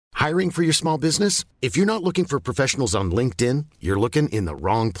Hiring for your small business? If you're not looking for professionals on LinkedIn, you're looking in the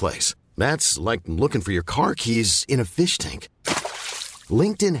wrong place. That's like looking for your car keys in a fish tank.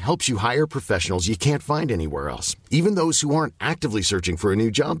 LinkedIn helps you hire professionals you can't find anywhere else, even those who aren't actively searching for a new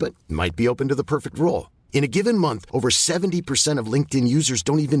job but might be open to the perfect role. In a given month, over 70% of LinkedIn users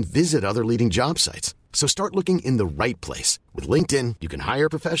don't even visit other leading job sites. So start looking in the right place. With LinkedIn, you can hire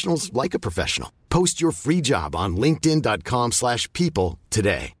professionals like a professional. Post your free job on linkedin.com/people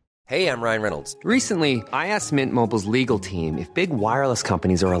today. Hey, I'm Ryan Reynolds. Recently, I asked Mint Mobile's legal team if big wireless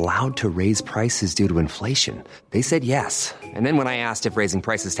companies are allowed to raise prices due to inflation. They said yes. And then when I asked if raising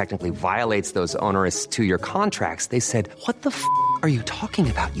prices technically violates those onerous two-year contracts, they said, "What the f*** are you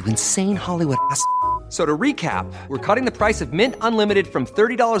talking about, you insane Hollywood ass?" So to recap, we're cutting the price of Mint Unlimited from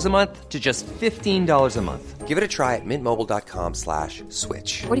 $30 a month to just $15 a month. Give it a try at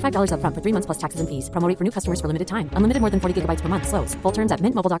mintmobile.com/switch. $45 up front for 3 months plus taxes and fees. Promo rate for new customers for limited time. Unlimited more than 40 gigabytes per month. Slows full terms at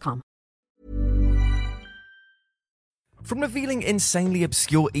mintmobile.com. From revealing insanely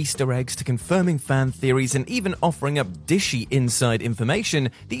obscure Easter eggs to confirming fan theories and even offering up dishy inside information,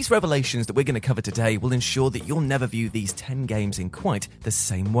 these revelations that we're going to cover today will ensure that you'll never view these 10 games in quite the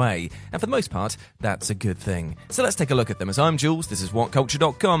same way. And for the most part, that's a good thing. So let's take a look at them. As I'm Jules, this is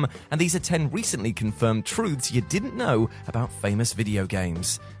WhatCulture.com, and these are 10 recently confirmed truths you didn't know about famous video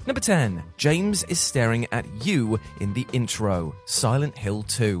games. Number 10. James is staring at you in the intro. Silent Hill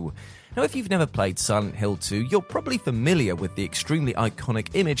 2. Now, if you've never played Silent Hill 2, you're probably familiar with the extremely iconic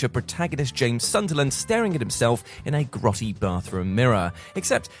image of protagonist James Sunderland staring at himself in a grotty bathroom mirror.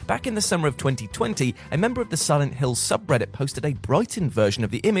 Except, back in the summer of 2020, a member of the Silent Hill subreddit posted a brightened version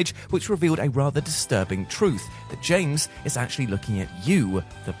of the image which revealed a rather disturbing truth, that James is actually looking at you,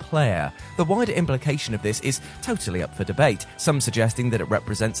 the player. The wider implication of this is totally up for debate, some suggesting that it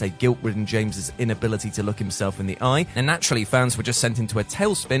represents a guilt-ridden James's inability to look himself in the eye, and naturally fans were just sent into a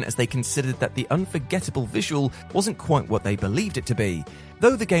tailspin as they considered that the unforgettable visual wasn't quite what they believed it to be.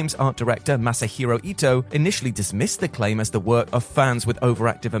 Though the game's art director, Masahiro Ito, initially dismissed the claim as the work of fans with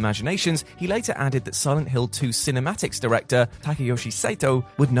overactive imaginations, he later added that Silent Hill 2's cinematics director, Takayoshi Saito,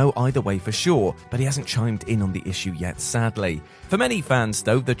 would know either way for sure, but he hasn't chimed in on the issue yet, sadly. For many fans,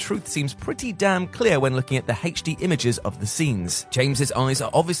 though, the truth seems pretty damn clear when looking at the HD images of the scenes. James's eyes are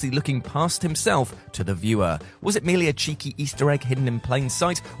obviously looking past himself to the viewer. Was it merely a cheeky Easter egg hidden in plain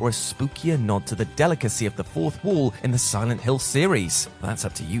sight, or a spookier nod to the delicacy of the fourth wall in the Silent Hill series? That's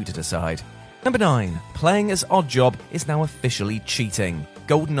up to you to decide. Number 9. Playing as Oddjob is now officially cheating.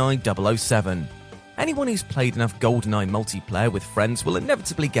 GoldenEye 007. Anyone who's played enough GoldenEye multiplayer with friends will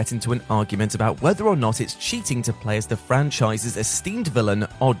inevitably get into an argument about whether or not it's cheating to play as the franchise's esteemed villain,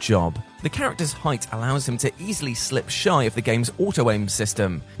 Oddjob. The character's height allows him to easily slip shy of the game's auto-aim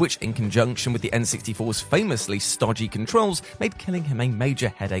system, which in conjunction with the N64's famously stodgy controls made killing him a major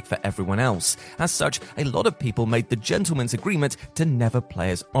headache for everyone else. As such, a lot of people made the gentleman's agreement to never play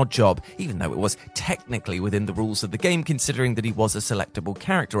as Oddjob, even though it was technically within the rules of the game considering that he was a selectable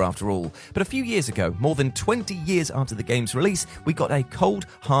character after all. But a few years ago, more than 20 years after the game's release, we got a cold,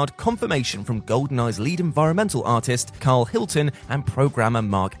 hard confirmation from GoldenEye's lead environmental artist, Carl Hilton, and programmer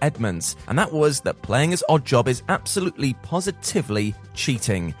Mark Edmonds. And that was that playing as Oddjob is absolutely positively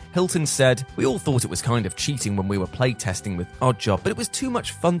cheating. Hilton said, "We all thought it was kind of cheating when we were playtesting with Oddjob, but it was too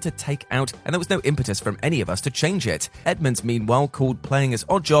much fun to take out and there was no impetus from any of us to change it." Edmonds, meanwhile, called playing as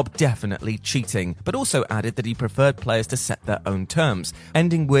Oddjob definitely cheating, but also added that he preferred players to set their own terms,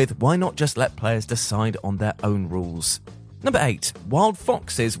 ending with, why not just let players decide on their own rules? Number 8. Wild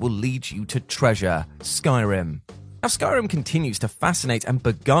foxes will lead you to treasure. Skyrim. Now, Skyrim continues to fascinate and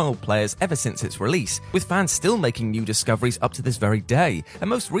beguile players ever since its release, with fans still making new discoveries up to this very day, and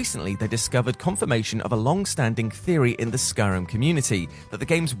most recently they discovered confirmation of a long-standing theory in the Skyrim community, that the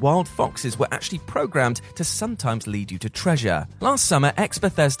game's wild foxes were actually programmed to sometimes lead you to treasure. Last summer,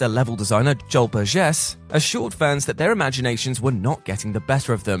 ex-Bethesda level designer Joel Burgess assured fans that their imaginations were not getting the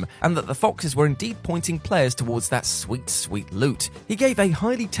better of them, and that the foxes were indeed pointing players towards that sweet, sweet loot. He gave a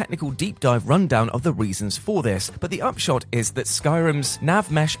highly technical deep dive rundown of the reasons for this, but the upshot is that Skyrim's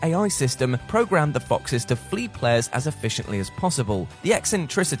NavMesh AI system programmed the foxes to flee players as efficiently as possible. The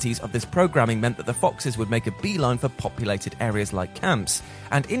eccentricities of this programming meant that the foxes would make a beeline for populated areas like camps,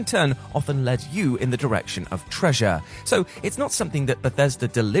 and in turn often led you in the direction of treasure. So it's not something that Bethesda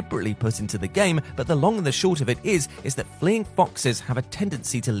deliberately put into the game, but the long and the short of it is that fleeing foxes have a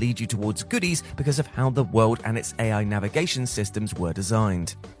tendency to lead you towards goodies because of how the world and its AI navigation systems were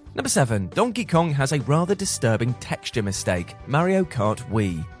designed. Number 7. Donkey Kong has a rather disturbing texture mistake. Mario Kart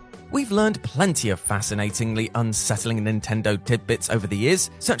Wii. We've learned plenty of fascinatingly unsettling Nintendo tidbits over the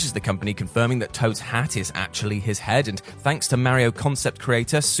years, such as the company confirming that Toad's hat is actually his head, and thanks to Mario concept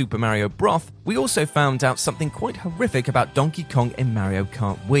creator Super Mario Broth, we also found out something quite horrific about Donkey Kong in Mario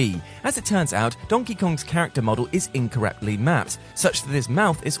Kart Wii. As it turns out, Donkey Kong's character model is incorrectly mapped, such that his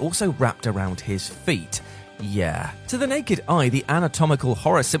mouth is also wrapped around his feet. Yeah. To the naked eye, the anatomical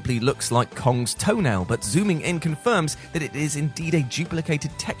horror simply looks like Kong's toenail, but zooming in confirms that it is indeed a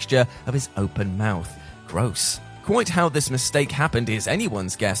duplicated texture of his open mouth. Gross. Quite how this mistake happened is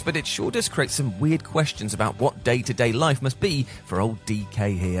anyone's guess, but it sure does create some weird questions about what day-to-day life must be for old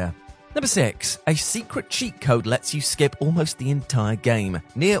DK here. Number 6. A secret cheat code lets you skip almost the entire game.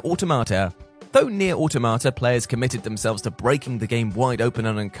 Nier Automata. Though Nier Automata players committed themselves to breaking the game wide open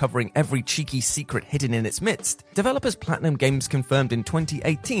and uncovering every cheeky secret hidden in its midst, developers Platinum Games confirmed in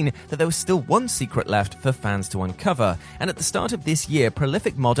 2018 that there was still one secret left for fans to uncover, and at the start of this year,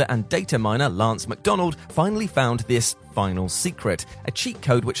 prolific modder and data miner Lance McDonald finally found this final secret, a cheat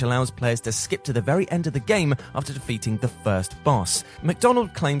code which allows players to skip to the very end of the game after defeating the first boss.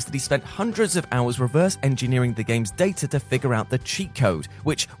 McDonald claims that he spent hundreds of hours reverse engineering the game's data to figure out the cheat code,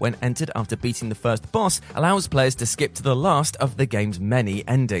 which, when entered after beating the first boss, allows players to skip to the last of the game's many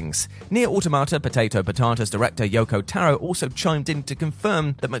endings. Nier Automata Potato Potato's director Yoko Taro also chimed in to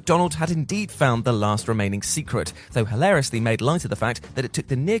confirm that McDonald had indeed found the last remaining secret, though hilariously made light of the fact that it took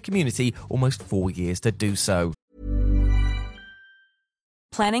the Nier community almost 4 years to do so.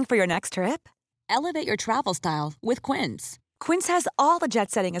 Planning for your next trip? Elevate your travel style with Quince. Quince has all the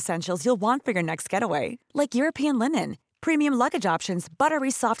jet-setting essentials you'll want for your next getaway, like European linen, premium luggage options,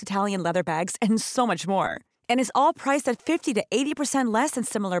 buttery soft Italian leather bags, and so much more. And is all priced at 50 to 80% less than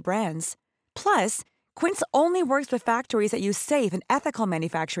similar brands. Plus, Quince only works with factories that use safe and ethical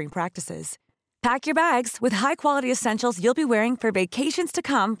manufacturing practices. Pack your bags with high-quality essentials you'll be wearing for vacations to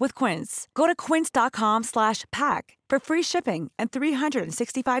come with Quince. Go to quince.com/pack for free shipping and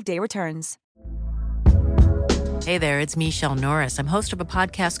 365-day returns. Hey there, it's Michelle Norris. I'm host of a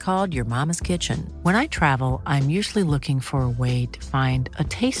podcast called Your Mama's Kitchen. When I travel, I'm usually looking for a way to find a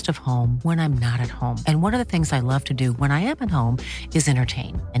taste of home when I'm not at home. And one of the things I love to do when I am at home is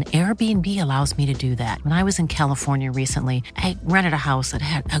entertain. And Airbnb allows me to do that. When I was in California recently, I rented a house that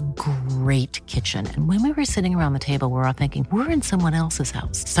had a great kitchen. And when we were sitting around the table, we were all thinking, we're in someone else's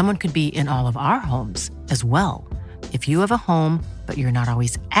house. Someone could be in all of our homes as well. If you have a home, but you're not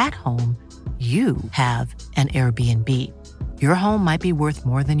always at home, you have an Airbnb. Your home might be worth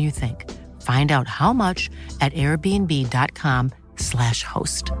more than you think. Find out how much at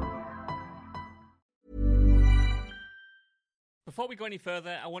airbnb.com/host. Before we go any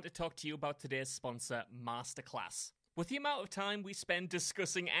further, I want to talk to you about today's sponsor, Masterclass. With the amount of time we spend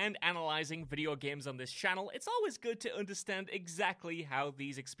discussing and analysing video games on this channel, it's always good to understand exactly how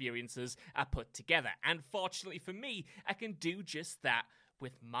these experiences are put together. And fortunately for me, I can do just that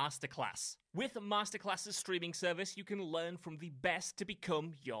with Masterclass. With Masterclass's streaming service, you can learn from the best to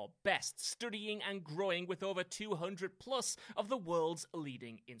become your best, studying and growing with over 200 plus of the world's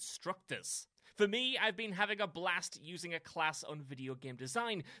leading instructors. For me, I've been having a blast using a class on video game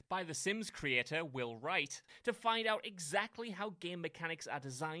design by The Sims creator Will Wright to find out exactly how game mechanics are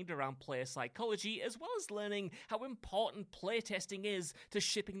designed around player psychology, as well as learning how important playtesting is to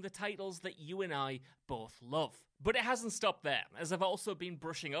shipping the titles that you and I both love. But it hasn't stopped there, as I've also been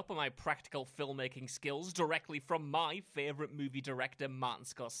brushing up on my practical filmmaking skills directly from my favourite movie director Martin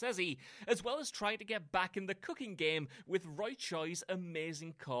Scorsese, as well as trying to get back in the cooking game with Roy Choi's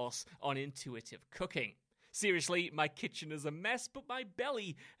amazing course on intuitive cooking. Seriously, my kitchen is a mess, but my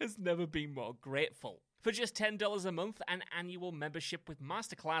belly has never been more grateful. For just $10 a month, an annual membership with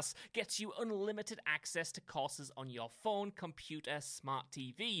Masterclass gets you unlimited access to courses on your phone, computer, smart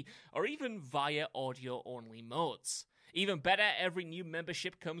TV, or even via audio-only modes. Even better, every new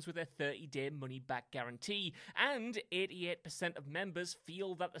membership comes with a 30-day money-back guarantee, and 88% of members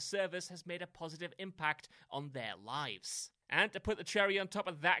feel that the service has made a positive impact on their lives. And to put the cherry on top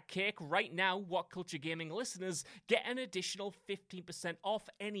of that cake, right now, What Culture Gaming listeners get an additional 15% off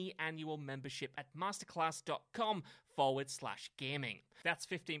any annual membership at masterclass.com/gaming. That's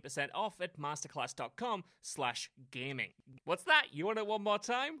 15% off at masterclass.com/gaming. What's that? You want it one more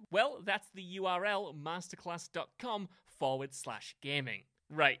time? Well, that's the URL, masterclass.com/gaming.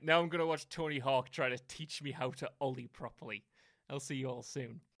 Right, now I'm going to watch Tony Hawk try to teach me how to ollie properly. I'll see you all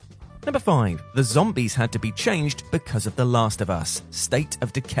soon. Number 5. The zombies had to be changed because of The Last of Us, State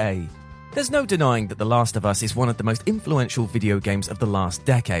of Decay. There's no denying that The Last of Us is one of the most influential video games of the last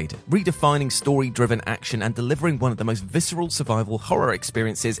decade, redefining story-driven action and delivering one of the most visceral survival horror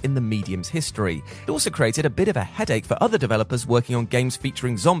experiences in the medium's history. It also created a bit of a headache for other developers working on games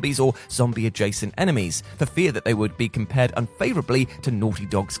featuring zombies or zombie-adjacent enemies, for fear that they would be compared unfavorably to Naughty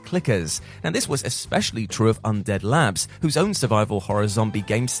Dog's Clickers. And this was especially true of Undead Labs, whose own survival horror zombie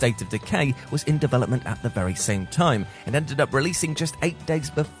game State of Decay was in development at the very same time, and ended up releasing just 8 days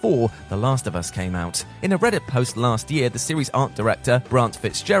before The Last of Us came out. In a Reddit post last year, the series art director, Brant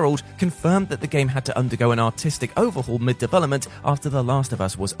Fitzgerald, confirmed that the game had to undergo an artistic overhaul mid-development after The Last of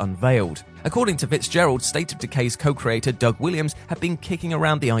Us was unveiled. According to Fitzgerald, State of Decay's co-creator Doug Williams had been kicking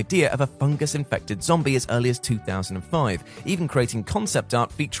around the idea of a fungus-infected zombie as early as 2005, even creating concept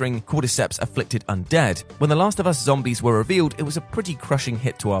art featuring cordyceps-afflicted undead. When The Last of Us zombies were revealed, it was a pretty crushing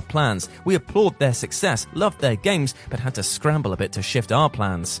hit to our plans. We applaud their success, loved their games, but had to scramble a bit to shift our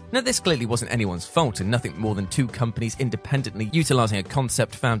plans. Now, this clearly wasn't anyone's fault and nothing more than two companies independently utilizing a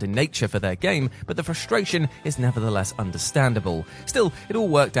concept found in nature for their game, but the frustration is nevertheless understandable. Still, it all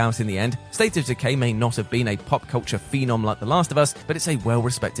worked out in the end. State of Decay may not have been a pop culture phenom like The Last of Us, but it's a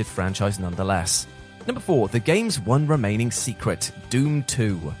well-respected franchise nonetheless. Number 4, the game's one remaining secret, Doom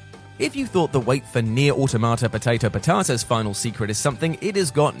 2. If you thought the wait for Nier Automata Potato's final secret is something, it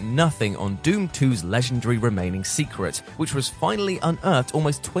has got nothing on Doom 2's legendary remaining secret, which was finally unearthed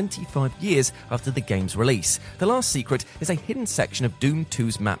almost 25 years after the game's release. The last secret is a hidden section of Doom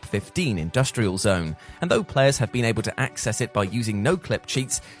 2's Map 15 Industrial Zone, and though players have been able to access it by using no-clip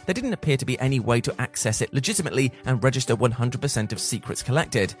cheats, there didn't appear to be any way to access it legitimately and register 100% of secrets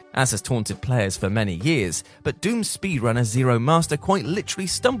collected, as has taunted players for many years. But Doom speedrunner Zero Master quite literally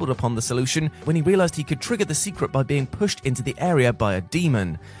stumbled upon the solution when he realized he could trigger the secret by being pushed into the area by a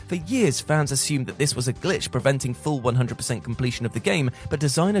demon. For years, fans assumed that this was a glitch preventing full 100% completion of the game, but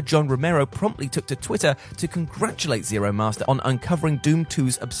designer John Romero promptly took to Twitter to congratulate Zero Master on uncovering Doom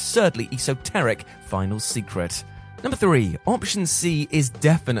 2's absurdly esoteric final secret. Number 3, Option C is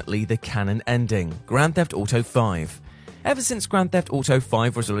definitely the canon ending, Grand Theft Auto 5. Ever since Grand Theft Auto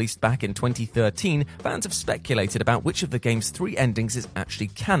 5 was released back in 2013, fans have speculated about which of the game's 3 endings is actually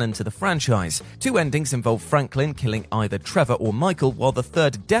canon to the franchise. 2 endings involve Franklin killing either Trevor or Michael, while the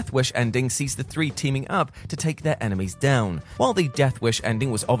third Death Wish ending sees the 3 teaming up to take their enemies down. While the Death Wish ending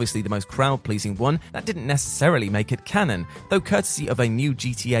was obviously the most crowd-pleasing one, that didn't necessarily make it canon, though courtesy of a new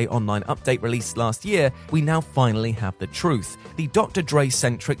GTA Online update released last year, we now finally have the truth. The Dr.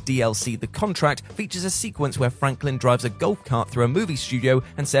 Dre-centric DLC The Contract features a sequence where Franklin drives a golf cart through a movie studio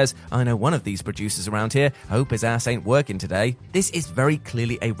and says, "I know one of these producers around here, I hope his ass ain't working today." This is very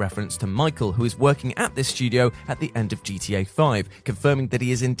clearly a reference to Michael, who is working at this studio at the end of GTA 5, confirming that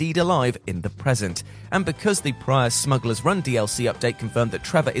he is indeed alive in the present. And because the prior Smuggler's Run DLC update confirmed that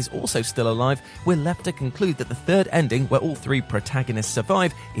Trevor is also still alive, we're left to conclude that the third ending, where all 3 protagonists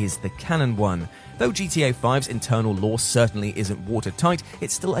survive, is the canon one. Though GTA 5's internal lore certainly isn't watertight,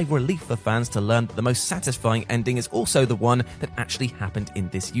 it's still a relief for fans to learn that the most satisfying ending is also the one that actually happened in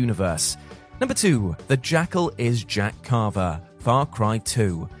this universe. Number 2, the Jackal is Jack Carver, Far Cry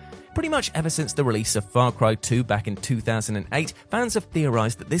 2. Pretty much ever since the release of Far Cry 2 back in 2008, fans have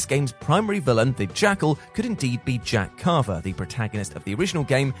theorized that this game's primary villain, the Jackal, could indeed be Jack Carver, the protagonist of the original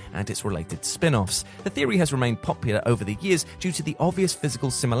game and its related spin-offs. The theory has remained popular over the years due to the obvious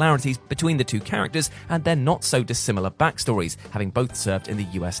physical similarities between the 2 characters and their not-so-dissimilar backstories, having both served in the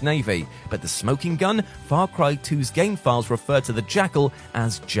US Navy. But the smoking gun? Far Cry 2's game files refer to the Jackal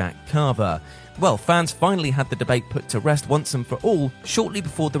as Jack Carver. Well, fans finally had the debate put to rest once and for all shortly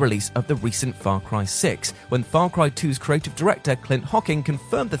before the release of the recent Far Cry 6, when Far Cry 2's creative director Clint Hocking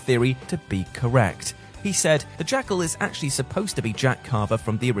confirmed the theory to be correct. He said, "The Jackal is actually supposed to be Jack Carver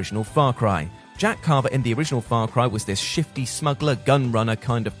from the original Far Cry. Jack Carver in the original Far Cry was this shifty smuggler, gun runner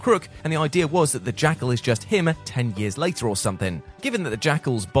kind of crook, and the idea was that the Jackal is just him 10 years later or something. Given that the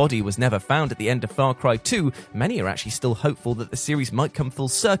Jackal's body was never found at the end of Far Cry 2, many are actually still hopeful that the series might come full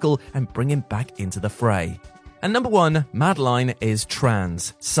circle and bring him back into the fray." And number 1, Madeline is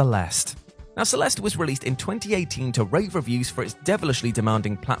trans, Celeste. Now, Celeste was released in 2018 to rave reviews for its devilishly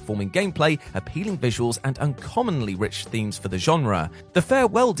demanding platforming gameplay, appealing visuals, and uncommonly rich themes for the genre. The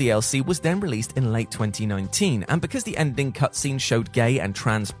Farewell DLC was then released in late 2019, and because the ending cutscene showed gay and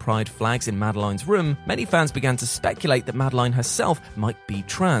trans pride flags in Madeline's room, many fans began to speculate that Madeline herself might be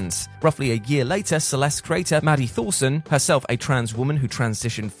trans. Roughly a year later, Celeste's creator, Maddie Thorson, herself a trans woman who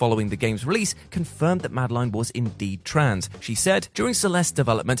transitioned following the game's release, confirmed that Madeline was indeed trans. She said, "During Celeste's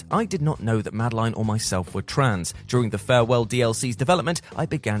development, I did not know know that Madeline or myself were trans. During the Farewell DLC's development, I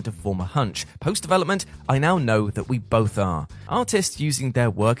began to form a hunch. Post-development, I now know that we both are. Artists using their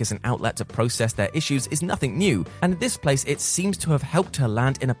work as an outlet to process their issues is nothing new, and in this place it seems to have helped her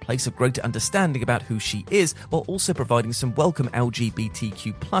land in a place of greater understanding about who she is, while also providing some welcome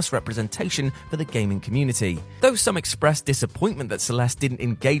LGBTQ+ representation for the gaming community. Though some expressed disappointment that Celeste didn't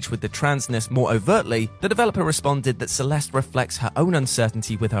engage with the transness more overtly, the developer responded that Celeste reflects her own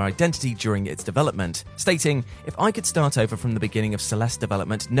uncertainty with her identity during its development, stating, "If I could start over from the beginning of Celeste's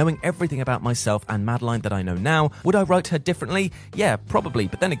development, knowing everything about myself and Madeline that I know now, would I write her differently? Yeah, probably,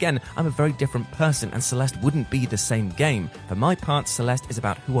 but then again, I'm a very different person and Celeste wouldn't be the same game. For my part, Celeste is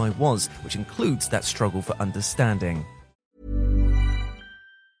about who I was, which includes that struggle for understanding."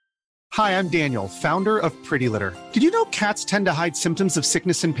 Hi, I'm Daniel, founder of Pretty Litter. Did you know cats tend to hide symptoms of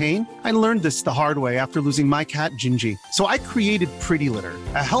sickness and pain? I learned this the hard way after losing my cat, Gingy. So I created Pretty Litter,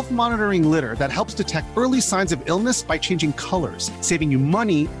 a health monitoring litter that helps detect early signs of illness by changing colors, saving you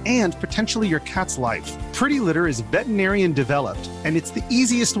money and potentially your cat's life. Pretty Litter is veterinarian developed, and it's the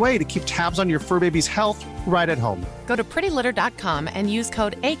easiest way to keep tabs on your fur baby's health right at home. Go to prettylitter.com and use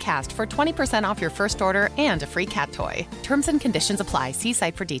code ACAST for 20% off your first order and a free cat toy. Terms and conditions apply. See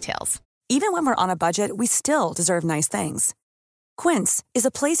site for details. Even when we're on a budget, we still deserve nice things. Quince is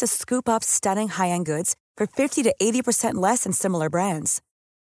a place to scoop up stunning high-end goods for 50 to 80% less than similar brands.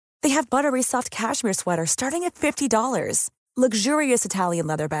 They have buttery soft cashmere sweaters starting at $50, luxurious Italian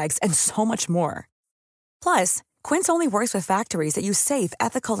leather bags, and so much more. Plus, Quince only works with factories that use safe,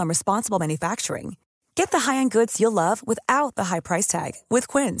 ethical, and responsible manufacturing. Get the high-end goods you'll love without the high price tag with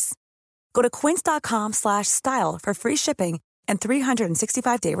Quince. Go to quince.com/style for free shipping and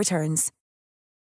 365-day returns.